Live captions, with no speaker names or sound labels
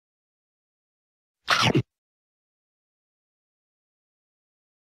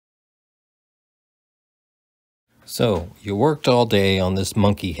So you worked all day on this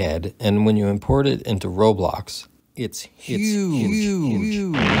monkey head, and when you import it into Roblox, it's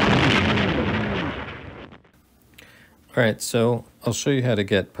huge. All right, so I'll show you how to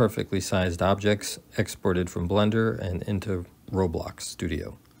get perfectly sized objects exported from Blender and into Roblox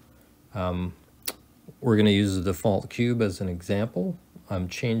Studio. We're going to use the default cube as an example. I'm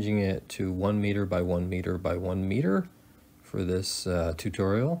changing it to 1 meter by 1 meter by 1 meter for this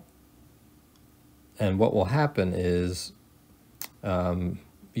tutorial. And what will happen is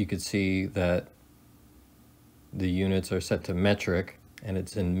you could see that the units are set to metric and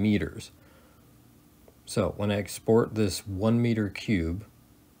it's in meters. So when I export this 1 meter cube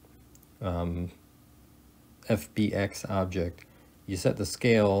FBX object, you set the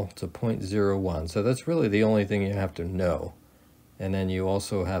scale to 0.01. So that's really the only thing you have to know. And then you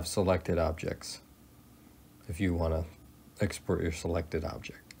also have selected objects if you want to export your selected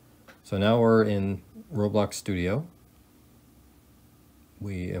object. So now we're in Roblox Studio.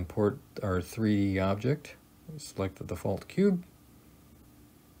 We import our 3D object, select the default cube.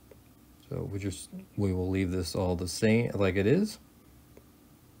 So we will leave this all the same like it is.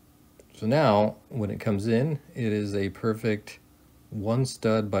 So now when it comes in, it is a perfect 1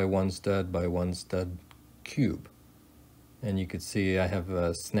 stud by 1 stud by 1 stud cube. And you can see I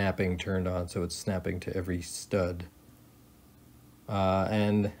have snapping turned on, so it's snapping to every stud.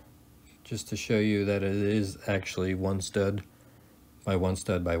 And just to show you that it is actually 1 stud by 1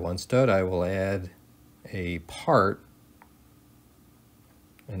 stud by 1 stud, I will add a part,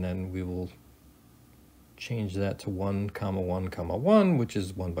 and then we will change that to 1, 1, 1, which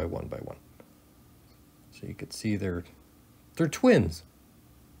is 1 by 1 by 1. So you can see they're twins.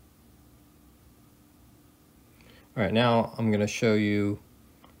 All right, now I'm going to show you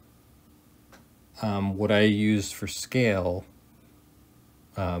what I use for scale.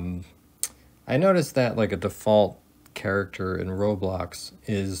 I noticed that like a default character in Roblox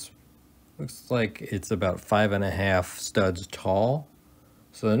looks like it's about 5.5 studs tall.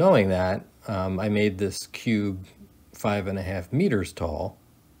 So knowing that, I made this cube 5.5 meters tall,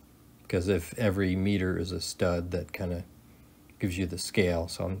 because if every meter is a stud, that kind of gives you the scale.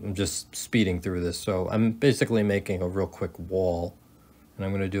 So I'm just speeding through this. So I'm basically making a real quick wall, and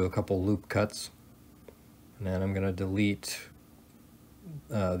I'm going to do a couple loop cuts, and then I'm going to delete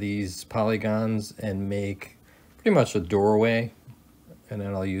these polygons and make pretty much a doorway, and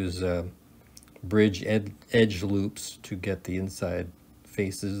then I'll use bridge edge loops to get the inside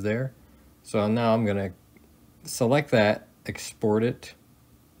faces there. So now I'm going to select that, export it.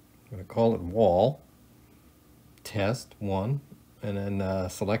 I'm going to call it wall test 1, and then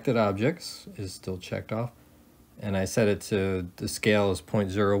selected objects is still checked off, and I set it to the scale is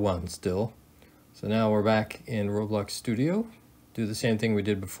 0.01 still. So now we're back in Roblox Studio. Do the same thing we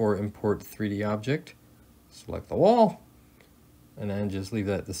did before, import 3D object, select the wall, and then just leave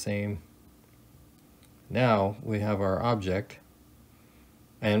that the same. Now we have our object,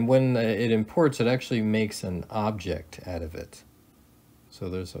 and when it imports, it actually makes an object out of it. So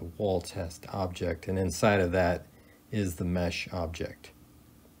there's a wall test object, and inside of that is the mesh object,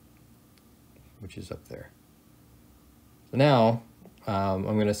 which is up there. So now I'm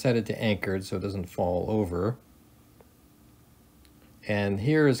going to set it to anchored so it doesn't fall over. And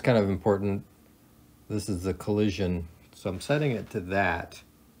here is kind of important. This is the collision. So I'm setting it to that.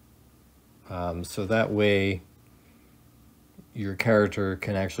 So that way your character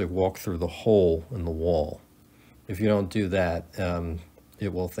can actually walk through the hole in the wall. If you don't do that,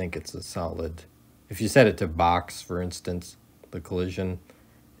 it will think it's a solid. If you set it to box, for instance, the collision,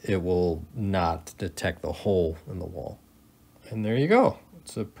 it will not detect the hole in the wall. And there you go.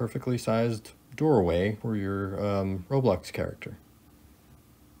 It's a perfectly sized doorway for your Roblox character.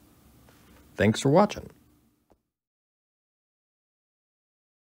 Thanks for watching.